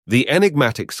The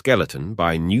Enigmatic Skeleton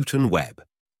by Newton Webb.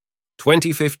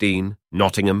 2015,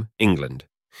 Nottingham, England.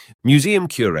 Museum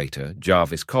curator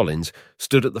Jarvis Collins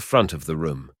stood at the front of the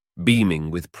room,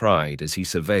 beaming with pride as he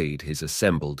surveyed his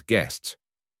assembled guests.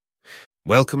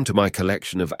 "Welcome to my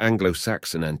collection of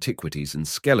Anglo-Saxon antiquities and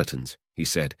skeletons," he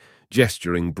said,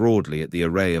 gesturing broadly at the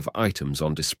array of items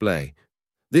on display.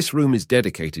 "This room is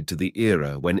dedicated to the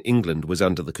era when England was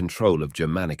under the control of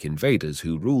Germanic invaders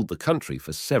who ruled the country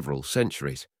for several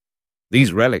centuries.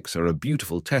 These relics are a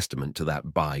beautiful testament to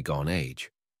that bygone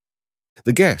age."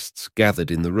 The guests,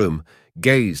 gathered in the room,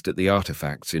 gazed at the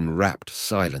artifacts in rapt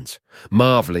silence,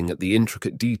 marvelling at the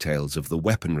intricate details of the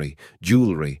weaponry,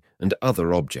 jewellery, and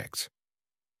other objects.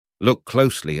 "Look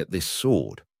closely at this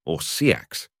sword, or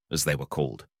seax, as they were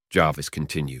called," Jarvis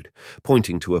continued,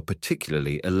 pointing to a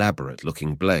particularly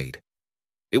elaborate-looking blade.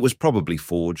 "It was probably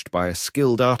forged by a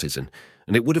skilled artisan,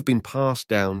 and it would have been passed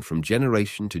down from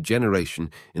generation to generation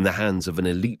in the hands of an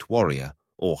elite warrior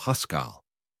or huskar.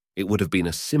 It would have been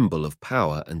a symbol of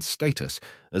power and status,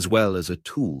 as well as a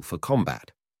tool for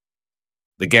combat."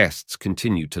 The guests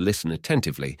continued to listen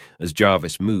attentively as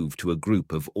Jarvis moved to a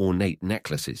group of ornate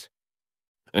necklaces.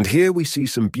 "And here we see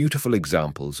some beautiful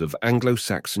examples of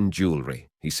Anglo-Saxon jewellery,"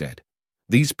 he said.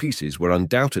 "These pieces were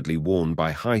undoubtedly worn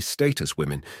by high-status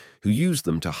women who used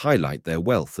them to highlight their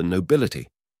wealth and nobility.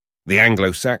 The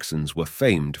Anglo-Saxons were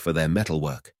famed for their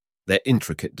metalwork, their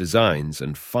intricate designs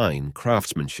and fine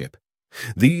craftsmanship.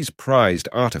 These prized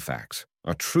artifacts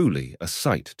are truly a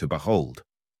sight to behold."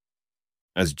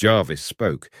 As Jarvis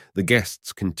spoke, the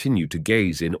guests continued to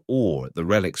gaze in awe at the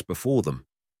relics before them.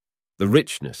 The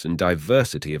richness and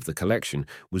diversity of the collection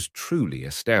was truly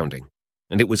astounding,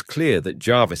 and it was clear that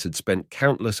Jarvis had spent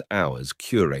countless hours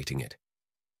curating it.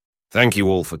 "Thank you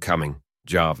all for coming,"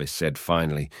 Jarvis said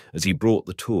finally as he brought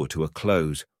the tour to a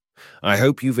close. "I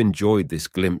hope you've enjoyed this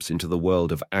glimpse into the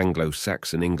world of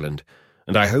Anglo-Saxon England,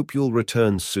 and I hope you'll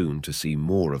return soon to see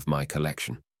more of my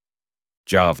collection."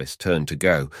 Jarvis turned to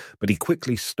go, but he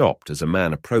quickly stopped as a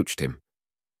man approached him.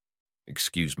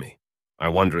 "Excuse me, I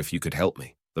wonder if you could help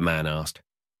me," the man asked.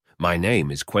 "My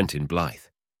name is Quentin Blythe."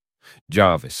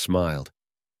 Jarvis smiled.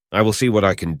 "I will see what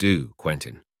I can do,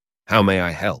 Quentin. How may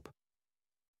I help?"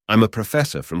 "I'm a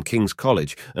professor from King's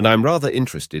College, and I'm rather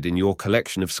interested in your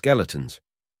collection of skeletons."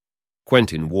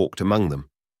 Quentin walked among them.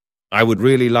 "I would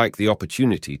really like the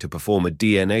opportunity to perform a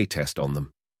DNA test on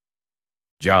them."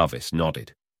 Jarvis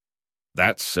nodded.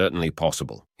 "That's certainly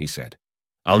possible," he said.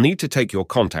 "I'll need to take your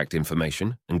contact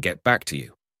information and get back to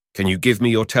you. Can you give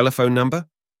me your telephone number?"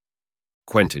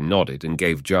 Quentin nodded and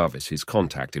gave Jarvis his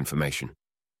contact information.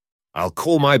 "I'll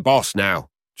call my boss now,"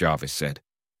 Jarvis said.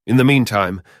 "In the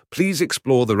meantime, please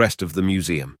explore the rest of the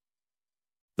museum."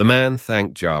 The man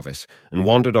thanked Jarvis and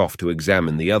wandered off to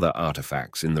examine the other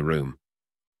artifacts in the room.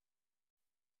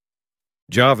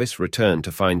 Jarvis returned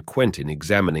to find Quentin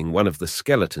examining one of the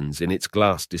skeletons in its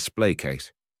glass display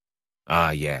case.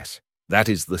 "Ah, yes, that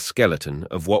is the skeleton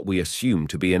of what we assume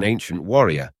to be an ancient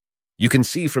warrior. You can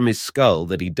see from his skull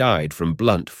that he died from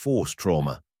blunt force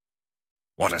trauma."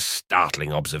 "What a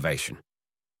startling observation."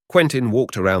 Quentin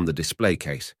walked around the display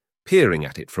case, peering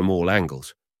at it from all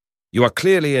angles. "You are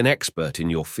clearly an expert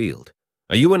in your field.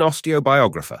 Are you an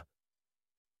osteobiographer?"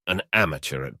 "An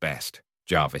amateur at best,"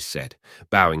 Jarvis said,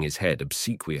 bowing his head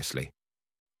obsequiously.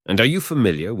 "And are you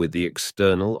familiar with the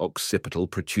external occipital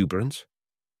protuberance?"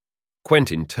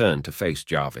 Quentin turned to face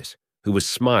Jarvis, who was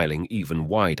smiling even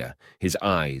wider, his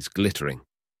eyes glittering.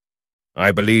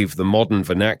 "I believe the modern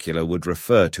vernacular would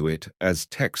refer to it as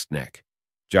text neck."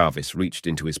 Jarvis reached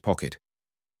into his pocket.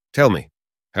 "Tell me,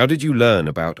 how did you learn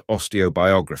about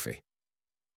osteobiography?"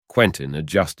 Quentin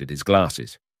adjusted his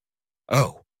glasses.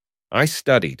 "Oh, I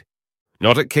studied.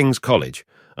 Not at King's College.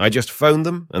 I just phoned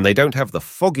them, and they don't have the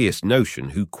foggiest notion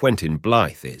who Quentin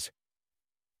Blythe is."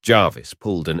 Jarvis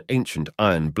pulled an ancient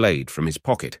iron blade from his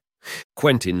pocket.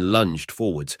 Quentin lunged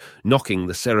forwards, knocking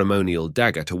the ceremonial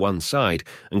dagger to one side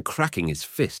and cracking his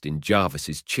fist in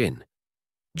Jarvis's chin.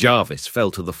 Jarvis fell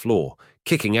to the floor,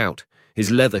 kicking out, his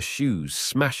leather shoes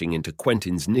smashing into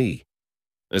Quentin's knee.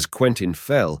 As Quentin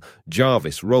fell,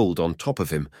 Jarvis rolled on top of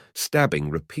him,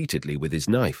 stabbing repeatedly with his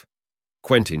knife.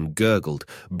 Quentin gurgled,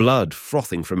 blood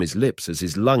frothing from his lips as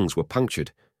his lungs were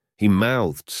punctured. He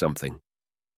mouthed something.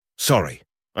 "Sorry,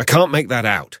 I can't make that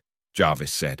out,"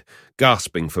 Jarvis said,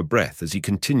 gasping for breath as he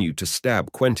continued to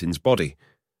stab Quentin's body.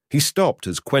 He stopped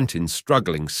as Quentin's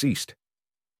struggling ceased.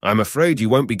 "I'm afraid you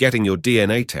won't be getting your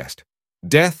DNA test.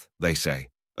 Death, they say,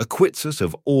 acquits us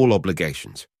of all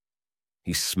obligations."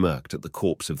 He smirked at the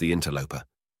corpse of the interloper.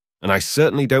 "And I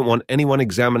certainly don't want anyone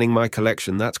examining my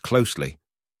collection that closely."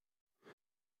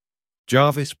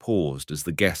 Jarvis paused as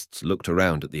the guests looked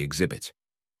around at the exhibits.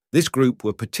 This group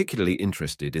were particularly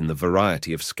interested in the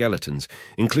variety of skeletons,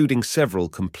 including several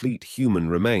complete human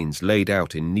remains laid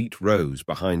out in neat rows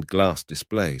behind glass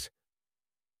displays.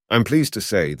 I'm pleased to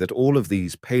say that all of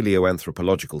these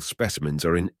paleoanthropological specimens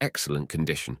are in excellent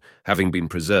condition, having been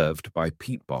preserved by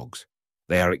peat bogs.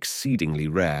 They are exceedingly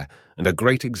rare and are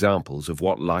great examples of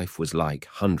what life was like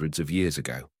hundreds of years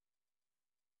ago.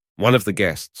 One of the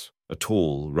guests, a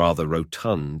tall, rather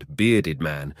rotund, bearded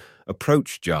man,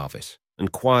 approached Jarvis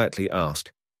and quietly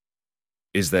asked,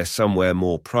 "Is there somewhere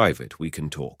more private we can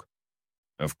talk?"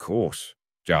 "Of course,"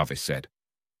 Jarvis said.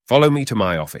 "Follow me to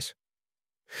my office."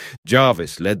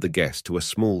 Jarvis led the guest to a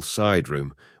small side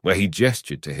room where he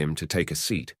gestured to him to take a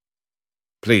seat.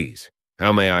 "Please,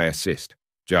 how may I assist?"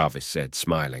 Jarvis said,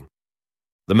 smiling.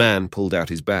 The man pulled out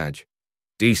his badge.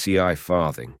 "DCI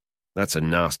farthing. That's a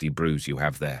nasty bruise you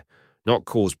have there. Not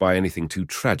caused by anything too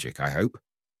tragic, I hope?"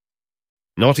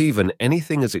 "Not even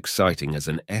anything as exciting as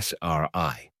an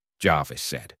SRI," Jarvis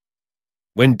said.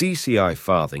 When DCI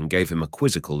Farthing gave him a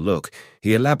quizzical look,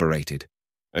 he elaborated,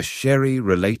 "A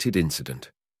sherry-related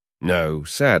incident. No,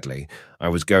 sadly, I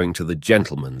was going to the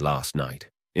gentleman last night,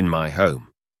 in my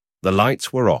home. The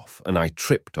lights were off, and I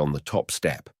tripped on the top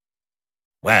step."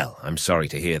 "Well, I'm sorry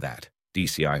to hear that,"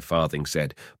 DCI Farthing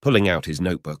said, pulling out his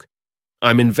notebook.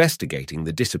 "I'm investigating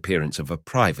the disappearance of a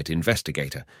private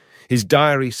investigator. His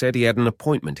diary said he had an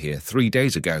appointment here 3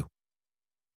 days ago."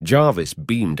 Jarvis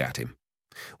beamed at him.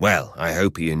 "Well, I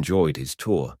hope he enjoyed his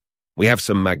tour. We have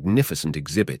some magnificent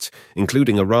exhibits,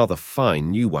 including a rather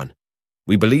fine new one.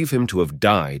 We believe him to have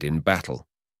died in battle.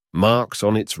 Marks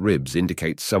on its ribs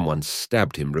indicate someone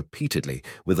stabbed him repeatedly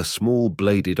with a small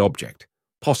bladed object,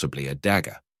 possibly a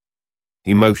dagger."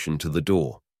 He motioned to the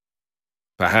door.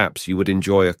 "Perhaps you would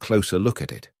enjoy a closer look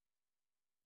at it,"